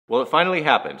Well, it finally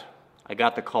happened. I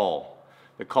got the call.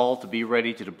 The call to be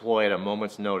ready to deploy at a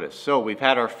moment's notice. So we've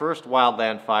had our first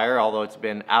wildland fire, although it's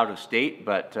been out of state,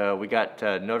 but we got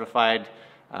notified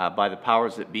by the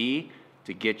powers that be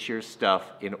to get your stuff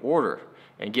in order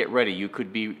and get ready. You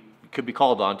could be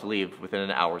called on to leave within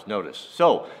an hour's notice.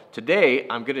 So today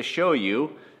I'm going to show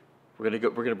you, we're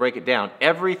going to break it down,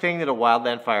 everything that a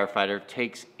wildland firefighter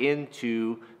takes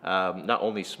into not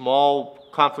only small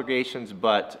conflagrations,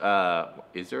 but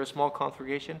is there a small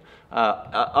conflagration?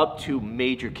 Up to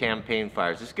major campaign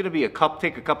fires. It's going to be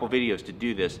take a couple videos to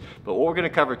do this, but what we're going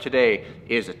to cover today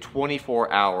is a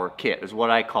 24-hour kit, is what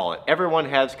I call it. Everyone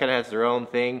kind of has their own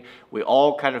thing. We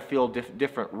all kind of feel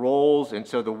different roles, and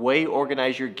so the way you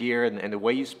organize your gear and the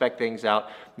way you spec things out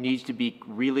needs to be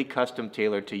really custom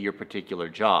tailored to your particular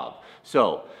job.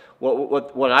 So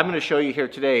what I'm going to show you here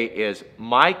today is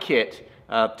my kit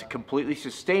to completely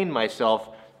sustain myself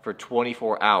for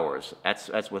 24 hours.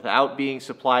 That's without being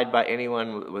supplied by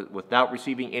anyone, without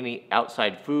receiving any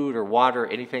outside food or water,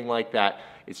 anything like that.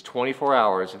 It's 24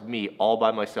 hours of me all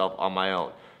by myself on my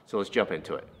own. So let's jump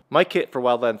into it. My kit for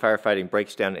wildland firefighting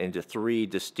breaks down into 3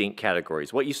 distinct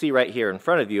categories. What you see right here in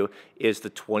front of you is the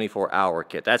 24-hour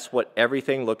kit. That's what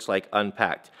everything looks like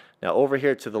unpacked. Now over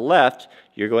here to the left,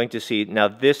 you're going to see, now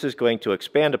this is going to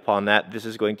expand upon that. This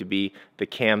is going to be the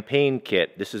campaign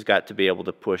kit. This has got to be able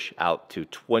to push out to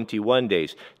 21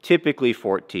 days, typically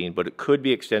 14, but it could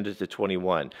be extended to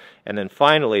 21. And then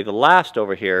finally, the last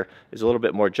over here is a little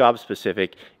bit more job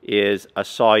specific, is a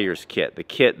sawyer's kit, the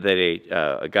kit that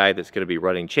a guy that's going to be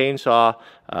running chainsaw,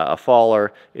 a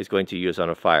faller, is going to use on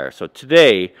a fire. So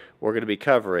today, we're going to be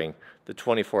covering the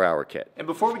 24-hour kit. And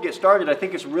before we get started, I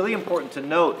think it's really important to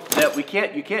note that you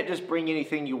can't just bring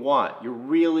anything you want. You're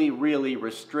really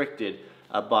restricted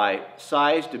by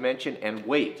size, dimension, and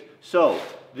weight. So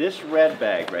this red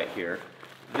bag right here,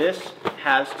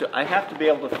 I have to be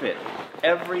able to fit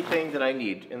everything that I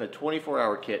need in the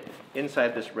 24-hour kit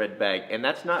inside this red bag, and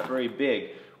that's not very big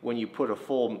when you put a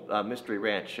full Mystery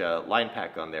Ranch line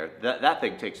pack on there. That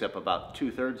thing takes up about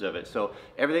 2/3 of it. So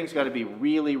everything's got to be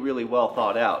really well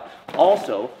thought out.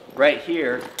 Also, right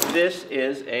here, this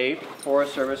is a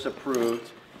Forest Service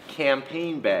approved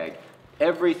campaign bag.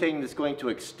 Everything that's going to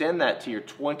extend that to your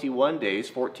 21 days,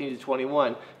 14 to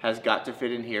 21, has got to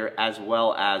fit in here, as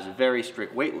well as very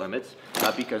strict weight limits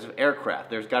because of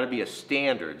aircraft. There's got to be a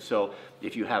standard. So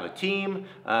if you have a team,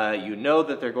 you know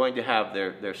that they're going to have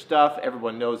their stuff.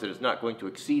 Everyone knows that it's not going to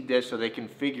exceed this, so they can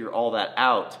figure all that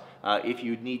out if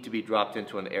you need to be dropped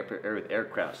into an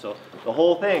aircraft. So the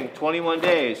whole thing, 21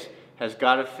 days, has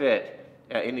got to fit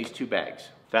in these 2 bags.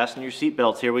 Fasten your seat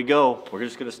belts, here we go. We're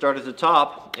just gonna start at the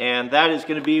top, and that is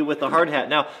gonna be with the hard hat.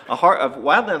 Now, a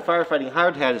wildland firefighting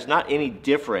hard hat is not any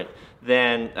different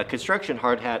than a construction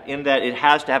hard hat in that it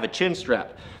has to have a chin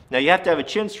strap. Now, you have to have a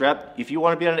chin strap. If you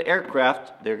wanna be on an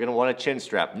aircraft, they're gonna want a chin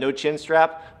strap. No chin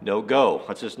strap, no go.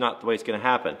 That's just not the way it's gonna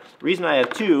happen. The reason I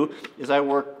have 2 is I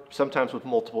work sometimes with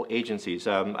multiple agencies.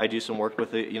 I do some work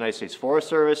with the United States Forest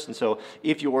Service, and so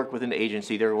if you work with an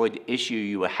agency, they're going to issue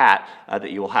you a hat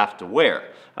that you will have to wear.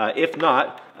 If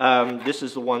not, this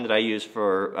is the one that I use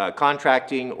for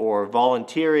contracting or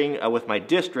volunteering with my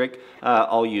district.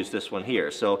 I'll use this one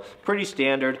here. So pretty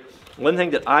standard. One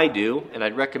thing that I do, and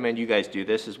I'd recommend you guys do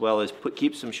this as well, is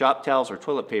keep some shop towels or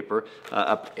toilet paper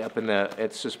up in the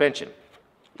suspension.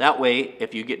 That way,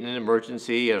 if you get in an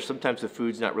emergency, or sometimes the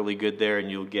food's not really good there and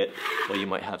you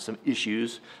might have some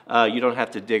issues, you don't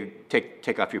have to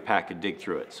take off your pack and dig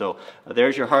through it. So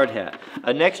there's your hard hat.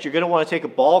 Next, you're gonna wanna take a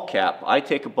ball cap. I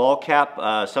take a ball cap.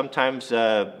 Sometimes,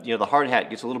 the hard hat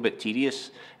gets a little bit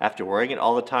tedious after wearing it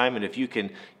all the time, and if you can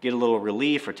get a little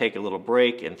relief or take a little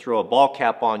break and throw a ball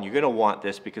cap on, you're gonna want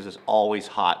this because it's always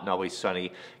hot and always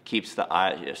sunny, keeps the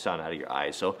sun out of your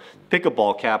eyes. So pick a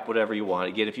ball cap, whatever you want.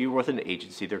 Again, if you're with an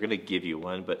agency, they're gonna give you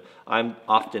one, but I'm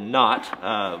often not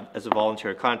as a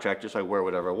volunteer contractor, so I wear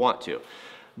whatever I want to.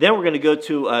 Then we're going to go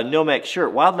to a Nomex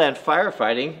shirt. Wildland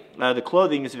firefighting, the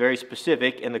clothing is very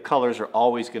specific and the colors are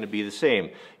always going to be the same.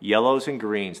 Yellows and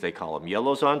greens, they call them.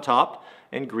 Yellows on top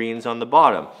and greens on the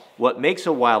bottom. What makes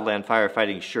a wildland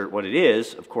firefighting shirt what it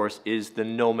is, of course, is the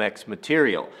Nomex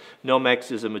material.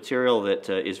 Nomex is a material that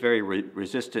is very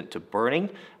resistant to burning.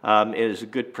 It is a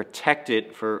good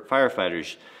protectant for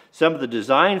firefighters. Some of the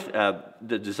design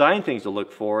things to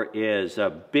look for is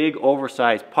big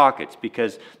oversized pockets,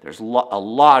 because there's a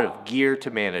lot of gear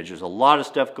to manage. There's a lot of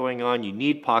stuff going on. You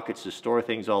need pockets to store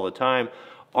things all the time.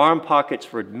 Arm pockets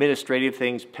for administrative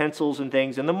things, pencils and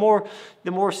things. And the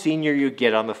more senior you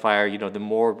get on the fire, the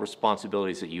more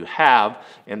responsibilities that you have.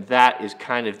 And that is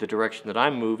kind of the direction that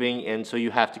I'm moving. And so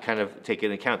you have to kind of take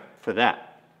into account for that.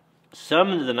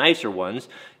 Some of the nicer ones,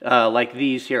 like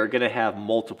these here, are going to have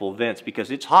multiple vents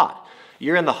because it's hot.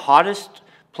 You're in the hottest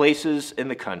places in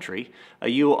the country.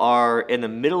 You are in the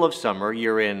middle of summer.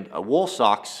 You're in wool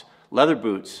socks, leather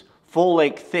boots,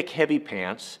 full-length, thick, heavy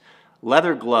pants,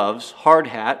 leather gloves, hard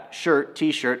hat, shirt,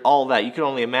 t-shirt, all that. You can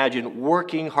only imagine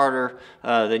working harder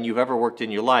than you've ever worked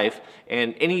in your life,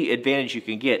 and any advantage you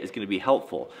can get is going to be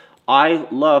helpful. I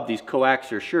love these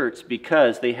coaxer shirts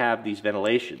because they have these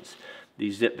ventilations,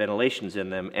 these zip ventilations in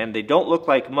them, and they don't look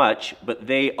like much, but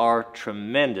they are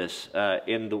tremendous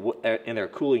in their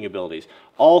cooling abilities.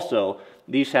 Also,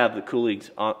 these have the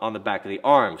coolings on the back of the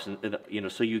arms, and you know,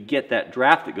 so you get that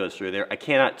draft that goes through there. I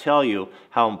cannot tell you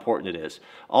how important it is.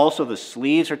 Also, the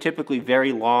sleeves are typically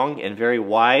very long and very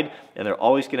wide, and they're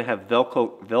always going to have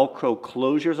Velcro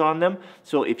closures on them.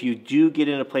 So if you do get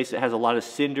in a place that has a lot of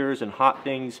cinders and hot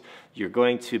things, you're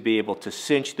going to be able to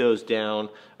cinch those down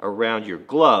around your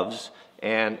gloves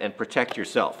and protect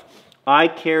yourself. I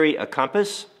carry a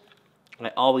compass.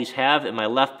 I always have in my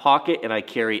left pocket, and I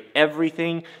carry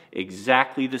everything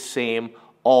exactly the same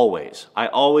always.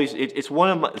 It's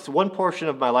one portion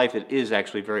of my life that is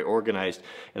actually very organized,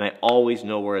 and I always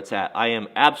know where it's at. I am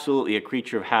absolutely a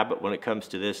creature of habit when it comes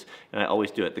to this, and I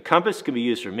always do it. The compass can be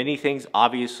used for many things,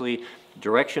 obviously,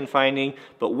 direction finding,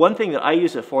 but one thing that I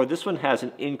use it for, this one has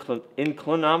an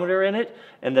inclinometer in it,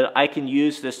 and that I can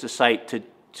use this to sight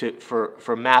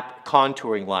for map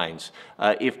contouring lines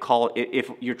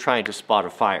if you're trying to spot a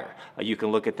fire. You can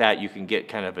look at that, you can get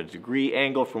kind of a degree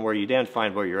angle from where you then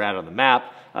find where you're at on the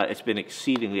map. It's been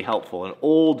exceedingly helpful. An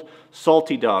old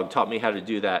salty dog taught me how to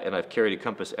do that, and I've carried a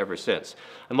compass ever since.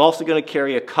 I'm also going to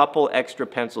carry a couple extra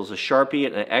pencils, a Sharpie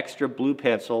and an extra blue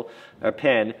pencil or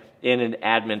pen in an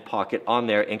admin pocket on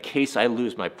there in case I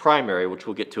lose my primary, which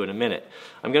we'll get to in a minute.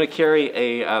 I'm going to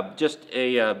carry just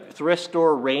a thrift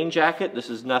store rain jacket. This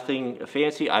is nothing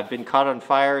fancy. I've been caught on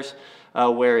fires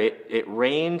where it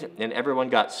rained and everyone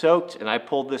got soaked, and I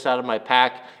pulled this out of my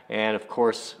pack, and of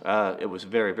course it was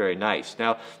very, very nice.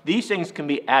 Now, these things can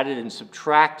be added and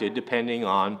subtracted depending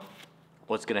on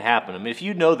what's going to happen. I mean, if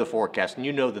you know the forecast and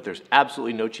you know that there's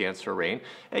absolutely no chance for rain,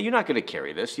 you're not going to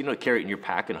carry this. You don't carry it in your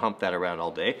pack and hump that around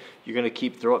all day. You're going to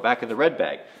throw it back in the red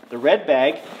bag. The red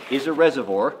bag is a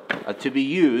reservoir to be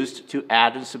used to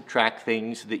add and subtract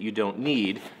things that you don't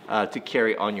need to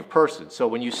carry on your person. So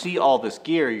when you see all this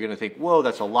gear, you're going to think, whoa,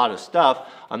 that's a lot of stuff.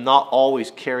 I'm not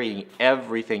always carrying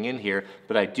everything in here,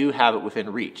 but I do have it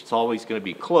within reach. It's always going to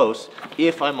be close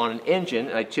if I'm on an engine,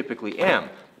 and I typically am,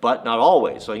 but not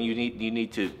always. So you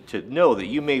need to know that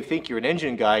you may think you're an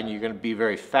engine guy and you're going to be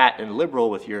very fat and liberal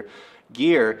with your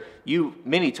gear.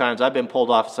 Many times I've been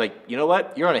pulled off. It's like, you know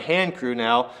what? You're on a hand crew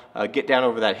now. Get down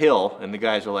over that hill, and the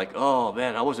guys are like, oh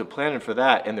man, I wasn't planning for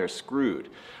that, and they're screwed.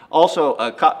 Also,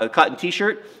 a cotton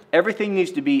t-shirt. Everything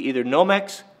needs to be either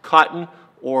Nomex, cotton,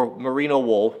 or merino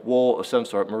wool of some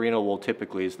sort. Merino wool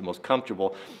typically is the most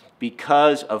comfortable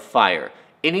because of fire.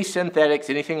 Any synthetics,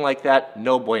 anything like that,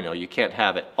 no bueno, you can't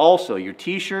have it. Also, your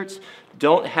t-shirts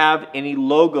don't have any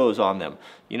logos on them.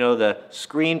 You know, the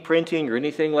screen printing or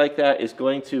anything like that is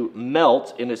going to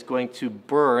melt, and it's going to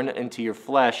burn into your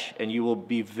flesh, and you will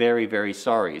be very, very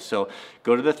sorry. So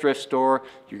go to the thrift store.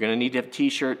 You're going to need to have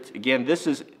t-shirts. Again,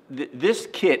 this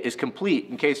kit is complete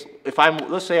in case,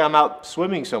 let's say I'm out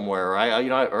swimming somewhere,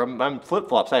 or I'm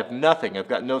flip-flops, I have nothing, I've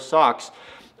got no socks.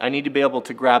 I need to be able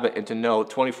to grab it and to know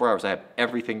 24 hours I have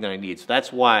everything that I need. So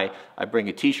that's why I bring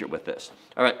a t-shirt with this.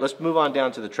 All right, let's move on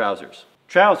down to the trousers.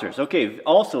 Trousers, okay,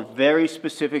 also very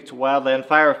specific to wildland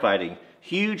firefighting.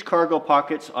 Huge cargo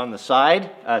pockets on the side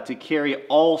to carry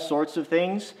all sorts of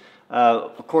things.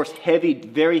 Of course,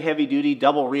 very heavy duty,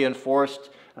 double reinforced,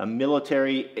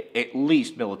 military, at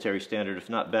least military standard,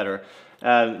 if not better.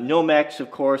 Nomex,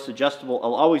 of course, adjustable,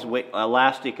 always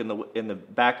elastic in the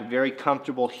back, very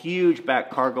comfortable, huge back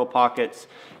cargo pockets.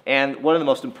 And one of the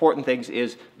most important things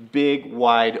is big,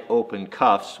 wide open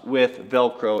cuffs with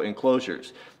Velcro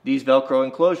enclosures. These Velcro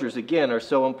enclosures, again, are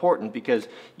so important because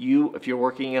if you're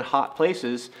working in hot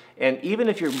places, and even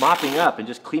if you're mopping up and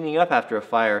just cleaning up after a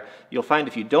fire, you'll find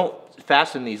if you don't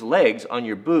fasten these legs on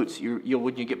your boots, when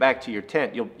you get back to your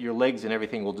tent, your legs and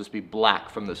everything will just be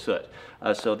black from the soot.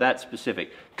 So that's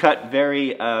specific. Cut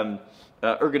very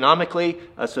ergonomically,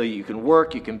 so you can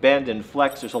work, you can bend and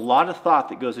flex. There's a lot of thought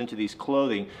that goes into these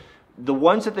clothing. The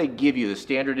ones that they give you, the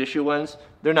standard issue ones,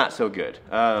 they're not so good.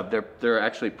 They're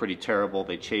actually pretty terrible.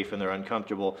 They chafe and they're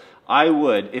uncomfortable. I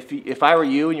would, if I were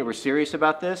you and you were serious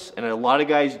about this, and a lot of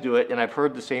guys do it, and I've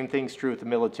heard the same thing's true with the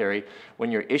military,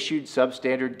 when you're issued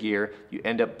substandard gear, you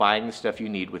end up buying the stuff you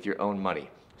need with your own money.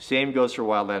 Same goes for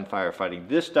wildland firefighting.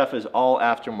 This stuff is all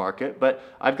aftermarket, but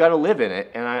I've got to live in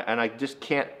it, and I just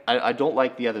can't, I don't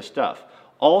like the other stuff.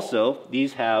 Also,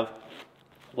 these have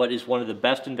what is one of the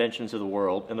best inventions of the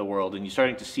world, and you're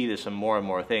starting to see this in more and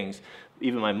more things.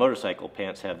 Even my motorcycle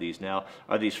pants have these now,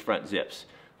 are these front zips.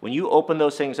 When you open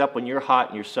those things up when you're hot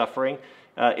and you're suffering,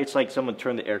 it's like someone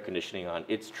turned the air conditioning on.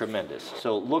 It's tremendous.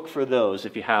 So look for those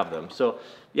if you have them. So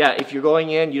yeah, if you're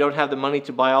going in, you don't have the money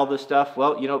to buy all this stuff,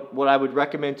 well, you know, what I would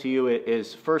recommend to you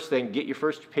is first thing, get your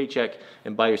first paycheck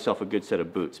and buy yourself a good set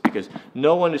of boots, because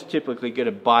no one is typically going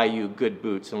to buy you good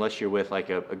boots unless you're with like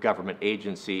a government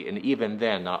agency, and even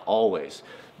then, not always.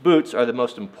 Boots are the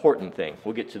most important thing.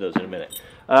 We'll get to those in a minute.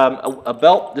 A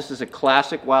belt, this is a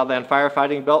classic wildland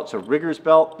firefighting belt. It's a rigger's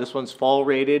belt. This one's fall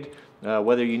rated.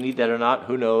 Whether you need that or not,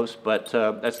 who knows, but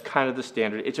that's kind of the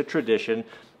standard. It's a tradition,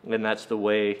 and that's the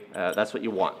way, that's what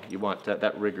you want. You want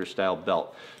that rigger style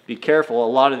belt. Be careful, a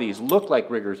lot of these look like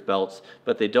rigger's belts,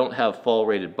 but they don't have fall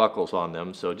rated buckles on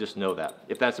them, so just know that.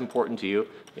 If that's important to you,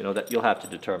 you know, that you'll have to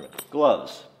determine.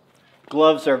 Gloves.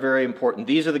 Gloves are very important.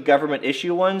 These are the government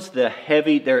issue ones. They're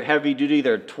heavy duty.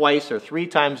 They're twice or 3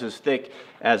 times as thick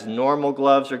as normal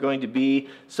gloves are going to be.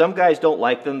 Some guys don't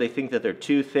like them. They think that they're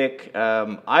too thick.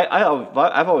 I've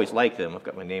always liked them. I've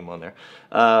got my name on there.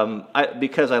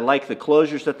 Because I like the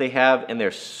closures that they have, and they're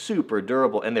super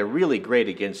durable, and they're really great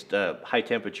against high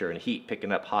temperature and heat,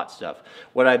 picking up hot stuff.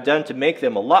 What I've done to make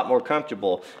them a lot more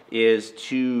comfortable is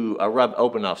to rub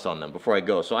open-offs on them before I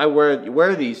go. So I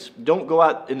wear these. Don't go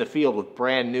out in the field with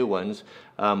brand new ones,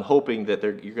 hoping that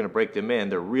you're going to break them in.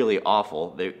 They're really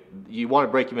awful. You want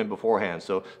to break them in beforehand.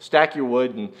 So stack your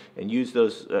wood and use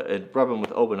those and rub them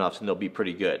with open-offs, and they'll be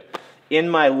pretty good. In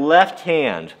my left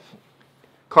hand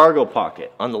cargo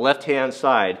pocket, on the left-hand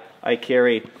side, I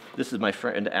carry, this is my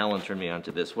friend Alan turned me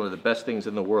onto this, one of the best things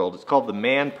in the world. It's called the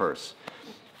man purse.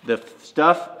 The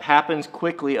stuff happens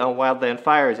quickly on wildland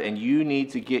fires, and you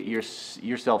need to get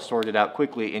yourself sorted out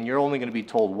quickly, and you're only going to be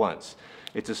told once.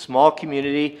 It's a small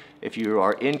community. If you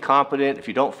are incompetent, if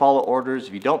you don't follow orders,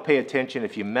 if you don't pay attention,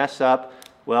 if you mess up,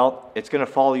 well, it's going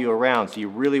to follow you around, so you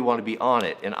really want to be on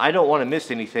it. And I don't want to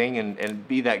miss anything and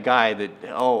be that guy that,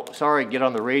 oh, sorry, get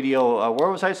on the radio, where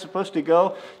was I supposed to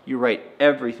go? You write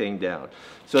everything down.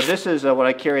 So this is what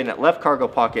I carry in that left cargo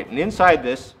pocket, and inside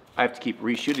this, I have to keep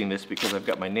reshooting this because I've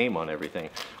got my name on everything.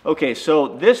 Okay, so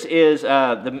this is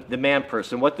the man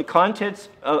purse, and what the contents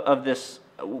of this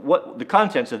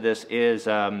is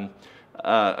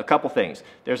a couple things.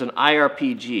 There's an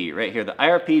IRPG right here. The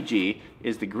IRPG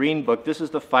is the green book. This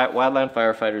is the Wildland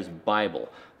Firefighter's Bible.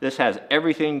 This has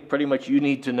everything pretty much you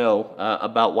need to know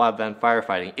about wildland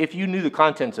firefighting. If you knew the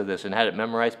contents of this and had it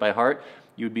memorized by heart,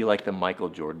 you would be like the Michael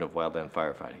Jordan of wildland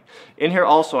firefighting. In here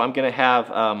also, I'm going to have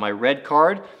my red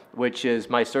card, which is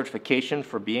my certification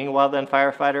for being a wildland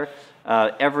firefighter.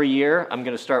 Every year, I'm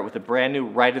going to start with a brand new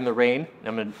Ride in the Rain.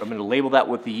 I'm going to label that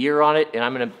with the year on it, and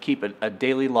I'm going to keep a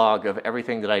daily log of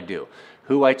everything that I do.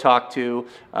 Who I talked to,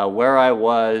 where I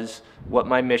was, what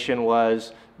my mission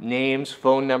was, names,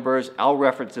 phone numbers. I'll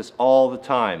reference this all the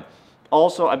time.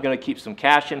 Also, I'm going to keep some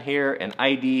cash in here, an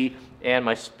ID, and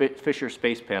my Fisher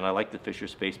Space Pen. I like the Fisher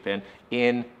Space Pen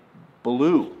in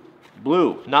blue.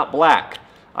 Blue, not black.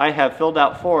 I have filled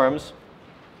out forms,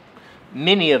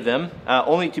 many of them,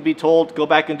 only to be told go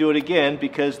back and do it again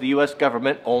because the U.S.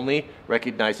 government only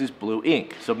recognizes blue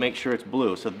ink. So make sure it's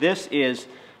blue. So this is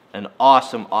an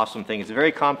awesome, awesome thing. It's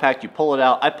very compact. You pull it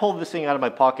out. I pull this thing out of my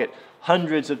pocket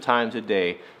hundreds of times a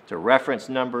day to reference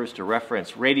numbers, to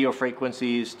reference radio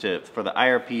frequencies, for the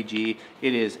IRPG.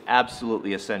 It is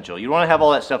absolutely essential. You don't want to have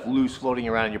all that stuff loose floating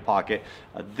around in your pocket.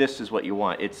 This is what you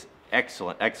want. It's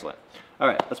excellent, excellent. All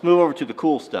right, let's move over to the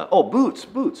cool stuff. Oh, boots,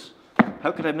 boots.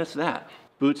 How could I miss that?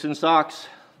 Boots and socks,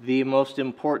 the most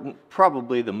important,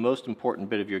 probably the most important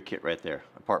bit of your kit right there,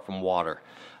 apart from water.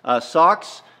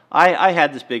 Socks, I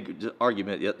had this big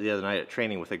argument the other night at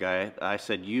training with a guy. I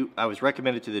said, I was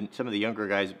recommended to some of the younger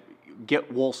guys,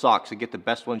 get wool socks and get the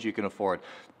best ones you can afford.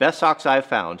 Best socks I've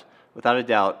found, without a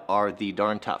doubt, are the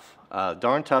Darn Tough.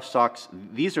 Darn Tough socks,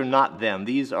 these are not them.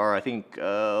 These are, I think,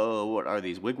 what are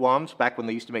these, Wigwams, back when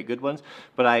they used to make good ones.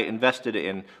 But I invested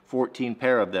in 14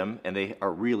 pair of them, and they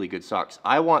are really good socks.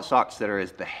 I want socks that are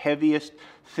as the heaviest,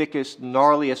 thickest,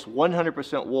 gnarliest,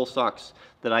 100% wool socks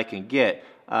that I can get,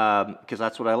 because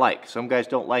that's what I like. Some guys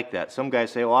don't like that. Some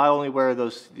guys say, well, I only wear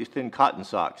these thin cotton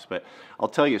socks. But I'll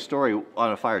tell you a story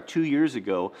on a fire 2 years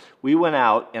ago. We went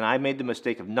out, and I made the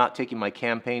mistake of not taking my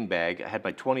campaign bag. I had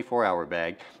my 24-hour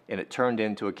bag, and it turned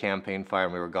into a campaign fire,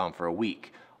 and we were gone for a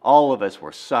week. all of us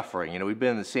were suffering. You know, we've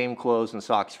been in the same clothes and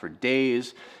socks for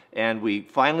days, and we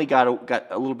finally got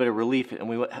a little bit of relief,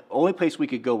 and only place we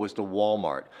could go was to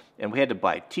Walmart, and we had to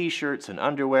buy t-shirts and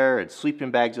underwear and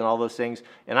sleeping bags and all those things,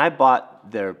 and I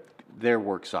bought their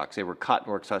work socks. They were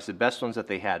cotton work socks, the best ones that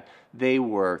they had. They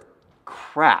were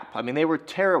crap. I mean, they were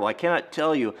terrible. I cannot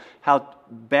tell you how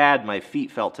bad my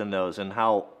feet felt in those, and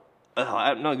how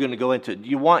I'm not going to go into it.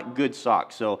 You want good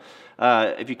socks. So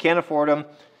if you can't afford them,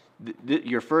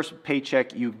 your first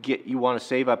paycheck you want to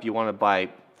save up. You want to buy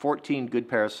 14 good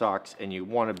pair of socks, and you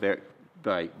want to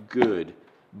buy good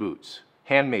boots,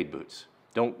 handmade boots.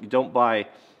 Don't buy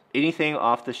anything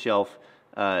off the shelf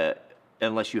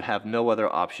unless you have no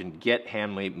other option. Get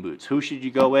handmade boots. Who should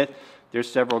you go with? There's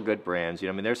several good brands. You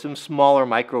know, I mean, there's some smaller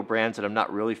micro brands that I'm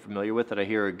not really familiar with that I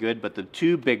hear are good, but the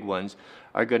two big ones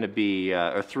are going to be,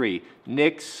 or three,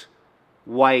 Nick's,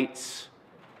 White's,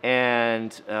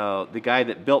 and the guy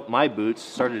that built my boots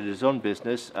started his own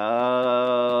business.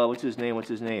 What's his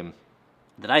name?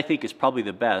 That I think is probably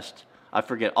the best. I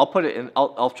forget. I'll put it in.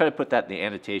 I'll try to put that in the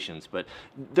annotations. But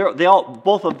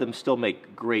both of them still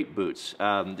make great boots.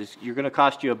 You're going to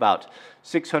cost you about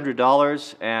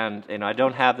 $600, and I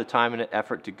don't have the time and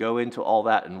effort to go into all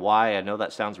that and why. I know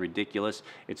that sounds ridiculous.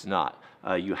 It's not.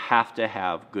 You have to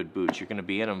have good boots. You're going to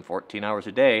be in them 14 hours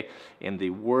a day in the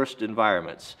worst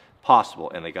environments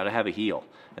possible, and they got to have a heel,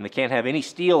 and they can't have any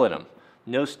steel in them.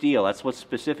 No steel. That's what's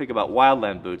specific about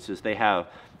wildland boots, is they have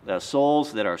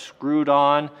soles that are screwed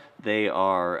on. They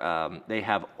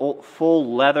have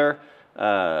full leather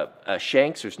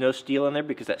shanks. There's no steel in there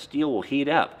because that steel will heat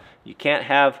up. You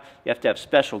have to have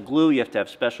special glue. You have to have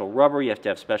special rubber. You have to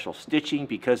have special stitching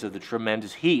because of the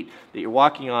tremendous heat that you're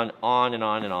walking on and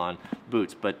on and on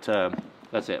boots. But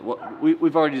that's it.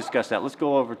 We've already discussed that. Let's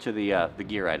go over to the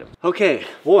gear items. Okay,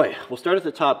 boy, we'll start at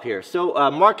the top here. So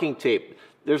marking tape.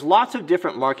 There's lots of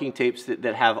different marking tapes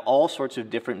that have all sorts of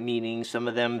different meanings. Some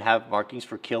of them have markings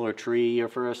for killer tree or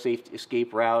for a safe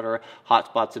escape route or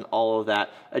hotspots and all of that.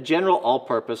 A general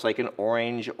all-purpose like an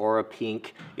orange or a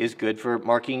pink is good for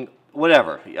marking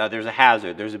whatever. There's a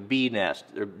hazard. There's a bee nest.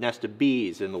 There's a nest of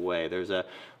bees in the way.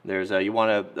 You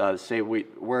want to say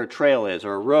where a trail is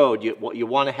or a road. You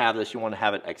want to have this. You want to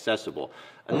have it accessible.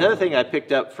 Another thing I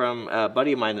picked up from a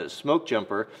buddy of mine that's a smoke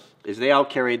jumper is they all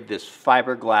carried this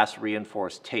fiberglass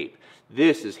reinforced tape.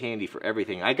 This is handy for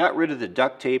everything. I got rid of the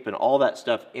duct tape and all that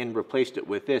stuff and replaced it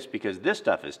with this because this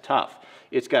stuff is tough.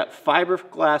 It's got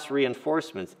fiberglass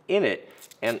reinforcements in it,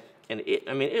 and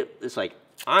it's like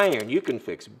iron. You can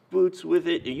fix boots with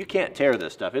it. You can't tear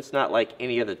this stuff. It's not like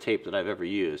any other tape that I've ever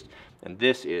used, and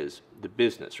this is the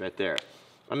business right there.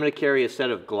 I'm going to carry a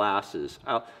set of glasses.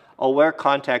 I'll wear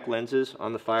contact lenses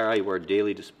on the fire. I wear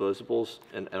daily disposables,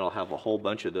 and I'll have a whole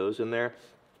bunch of those in there.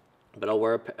 But I'll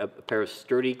wear a pair of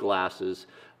sturdy glasses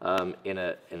in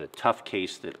a tough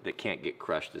case that can't get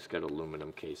crushed. It's got an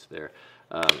aluminum case there.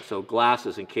 So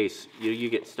glasses in case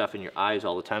you get stuff in your eyes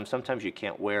all the time. Sometimes you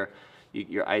can't wear,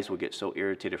 your eyes will get so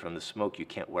irritated from the smoke you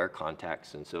can't wear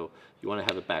contacts, and so you want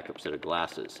to have a backup set of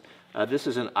glasses. This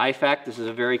is an IFAK. This is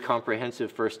a very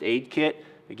comprehensive first aid kit.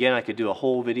 Again, I could do a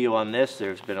whole video on this.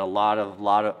 There's been a lot of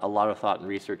thought and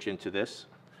research into this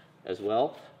as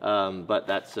well, but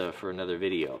that's for another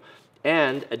video.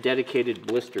 And a dedicated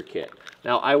blister kit.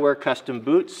 Now, I wear custom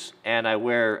boots and I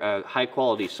wear high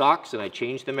quality socks, and I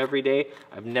change them every day.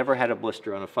 I've never had a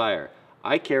blister on a fire.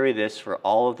 I carry this for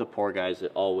all of the poor guys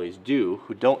that always do,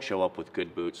 who don't show up with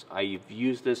good boots. I've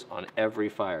used this on every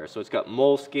fire. So it's got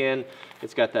moleskin,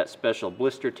 it's got that special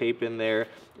blister tape in there,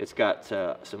 it's got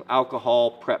some alcohol,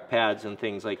 prep pads, and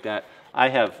things like that. I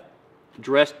have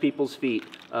dressed people's feet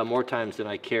more times than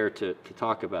I care to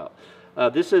talk about.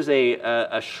 This is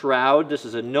a shroud. This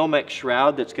is a Nomex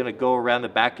shroud that's going to go around the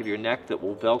back of your neck that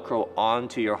will Velcro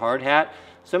onto your hard hat.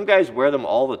 Some guys wear them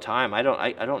all the time. I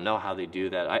don't know how they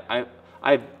do that.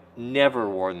 I've never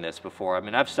worn this before. I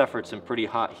mean, I've suffered some pretty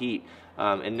hot heat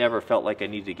and never felt like I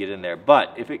needed to get in there.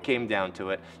 But if it came down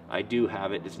to it, I do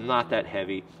have it. It's not that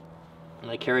heavy, and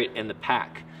I carry it in the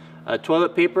pack.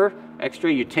 Toilet paper,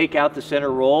 extra. You take out the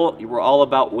center roll. We're all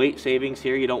about weight savings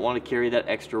here. You don't want to carry that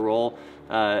extra roll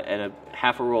and a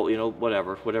half a roll,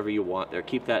 whatever you want there.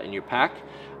 Keep that in your pack.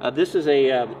 This is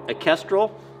a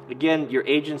Kestrel. Again, your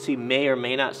agency may or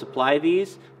may not supply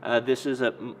these. I've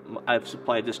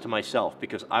supplied this to myself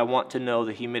because I want to know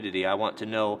the humidity. I want to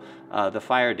know the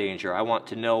fire danger. I want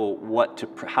to know what's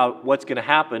going to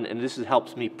happen, and this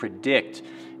helps me predict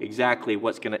exactly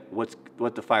what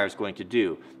the fire is going to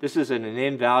do. This is an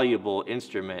invaluable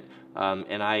instrument,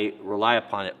 and I rely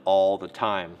upon it all the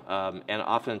time. And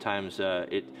oftentimes,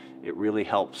 it really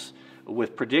helps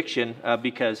with prediction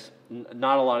because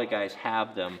not a lot of guys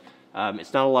have them.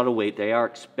 It's not a lot of weight. They are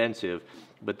expensive,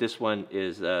 but this one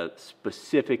is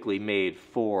specifically made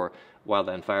for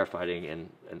wildland firefighting,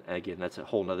 and again, that's a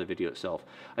whole nother video itself.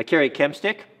 I carry a chem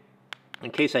stick in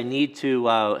case I need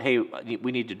to, hey,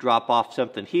 we need to drop off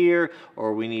something here,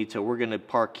 or we're going to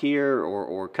park here,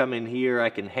 or come in here.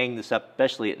 I can hang this up,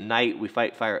 especially at night. We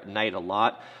fight fire at night a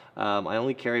lot. I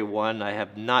only carry one. I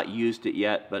have not used it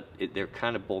yet, but they're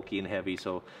kind of bulky and heavy,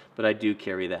 but I do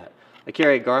carry that. I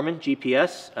carry a Garmin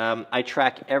GPS. I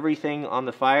track everything on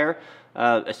the fire,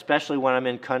 especially when I'm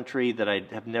in country that I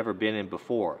have never been in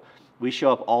before. We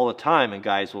show up all the time, and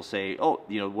guys will say, oh,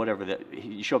 you know, whatever,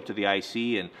 you show up to the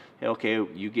IC, and okay,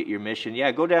 you get your mission.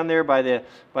 Yeah, go down there by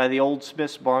the old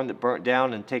Smith's barn that burnt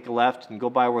down and take a left and go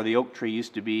by where the oak tree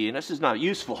used to be, and this is not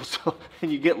useful, so,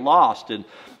 and you get lost. And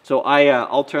so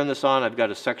I'll turn this on. I've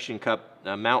got a suction cup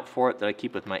mount for it that I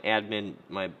keep with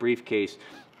my briefcase,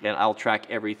 and I'll track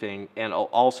everything, and I'll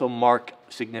also mark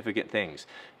significant things.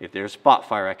 If there's spot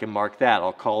fire, I can mark that.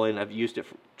 I'll call in. I've used it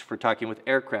for talking with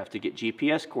aircraft to get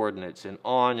GPS coordinates, and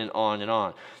on and on and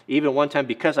on. Even one time,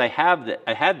 because I had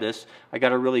this, I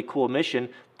got a really cool mission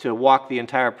to walk the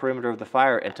entire perimeter of the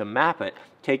fire and to map it.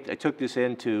 I took this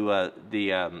into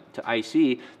to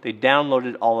IC. They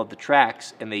downloaded all of the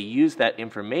tracks, and they used that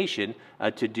information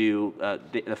to do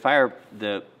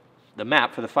the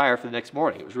map for the fire for the next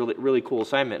morning. It was really cool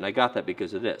assignment, and I got that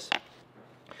because of this.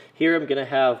 Here I'm going to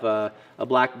have a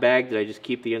black bag that I just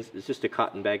keep it's just a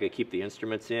cotton bag I keep the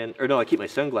instruments in. Or no, I keep my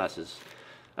sunglasses.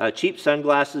 Cheap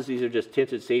sunglasses. These are just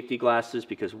tinted safety glasses,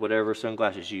 because whatever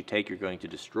sunglasses you take, you're going to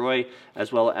destroy,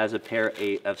 as well as a pair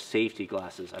of safety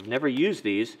glasses. I've never used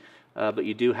these, but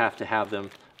you do have to have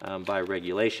them by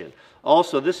regulation.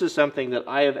 Also, this is something that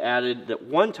I have added that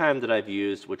one time that I've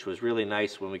used, which was really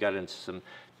nice when we got into some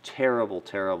terrible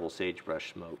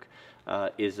sagebrush smoke,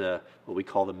 is what we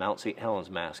call the Mount St. Helens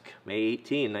mask. May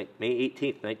 18th,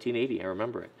 1980, I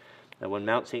remember it. And when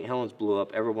Mount St. Helens blew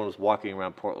up, everyone was walking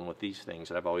around Portland with these things,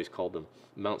 and I've always called them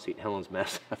Mount St. Helens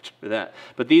masks after that.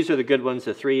 But these are the good ones,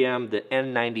 the 3M, the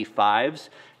N95s.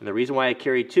 And the reason why I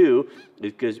carry two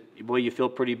is because, boy, you feel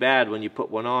pretty bad when you put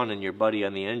one on and your buddy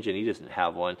on the engine, he doesn't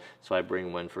have one, so I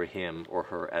bring one for him or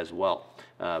her as well.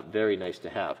 Very nice to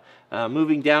have.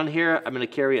 Moving down here, I'm going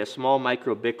to carry a small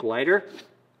micro Bic lighter.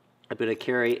 I'm going to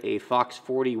carry a Fox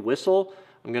 40 whistle.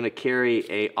 I'm going to carry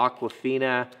a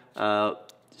Aquafina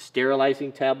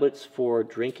sterilizing tablets for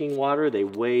drinking water. They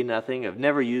weigh nothing. I've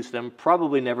never used them,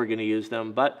 probably never going to use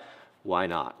them, but why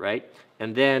not, right?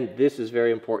 And then this is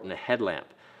very important, a headlamp.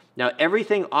 Now,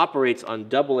 everything operates on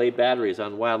AA batteries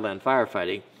on wildland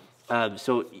firefighting.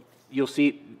 So you'll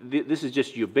see, this is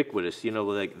just ubiquitous. You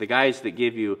know, the guys that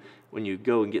give you, when you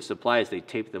go and get supplies, they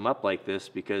tape them up like this,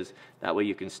 because that way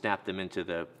you can snap them into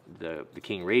the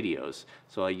King radios.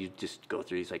 So you just go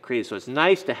through these like crazy. So it's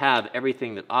nice to have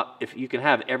everything if you can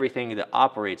have everything that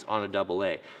operates on a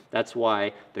AA. That's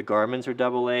why the Garmin's are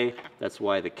AA. That's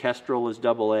why the Kestrel is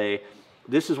AA.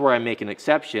 This is where I make an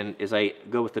exception, is I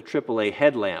go with the AAA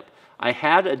headlamp. I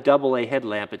had a AA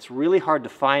headlamp. It's really hard to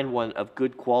find one of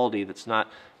good quality that's not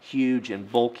huge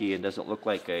and bulky and doesn't look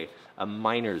like a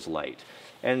miner's light.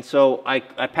 And so I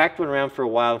packed one around for a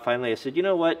while, and finally I said, you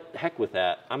know what, heck with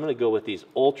that. I'm going to go with these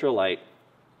ultralight,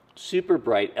 super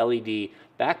bright LED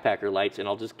backpacker lights, and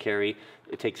I'll just carry,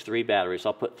 it takes 3 batteries.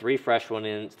 I'll put 3 fresh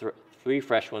ones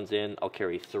in, I'll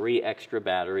carry 3 extra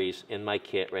batteries in my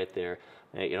kit right there.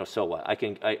 You know, so what?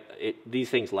 These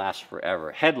things last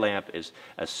forever. Headlamp is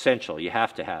essential. You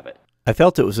have to have it. I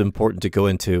felt it was important to go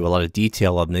into a lot of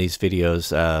detail on these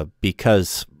videos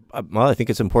because, well, I think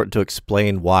it's important to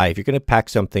explain why. If you're going to pack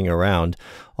something around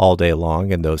all day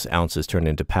long and those ounces turn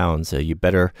into pounds, you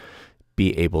better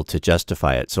be able to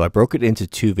justify it. So I broke it into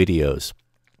 2 videos.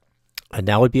 And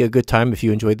now would be a good time, if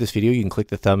you enjoyed this video, you can click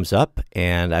the thumbs up,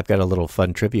 and I've got a little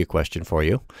fun trivia question for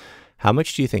you. How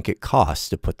much do you think it costs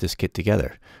to put this kit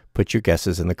together? Put your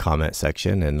guesses in the comment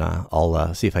section, and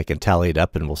I'll see if I can tally it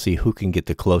up, and we'll see who can get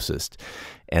the closest.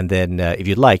 And then if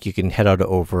you'd like, you can head on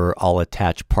over. I'll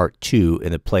attach part 2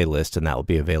 in the playlist, and that will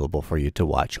be available for you to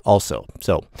watch also.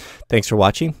 So thanks for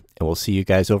watching, and we'll see you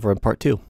guys over in part 2.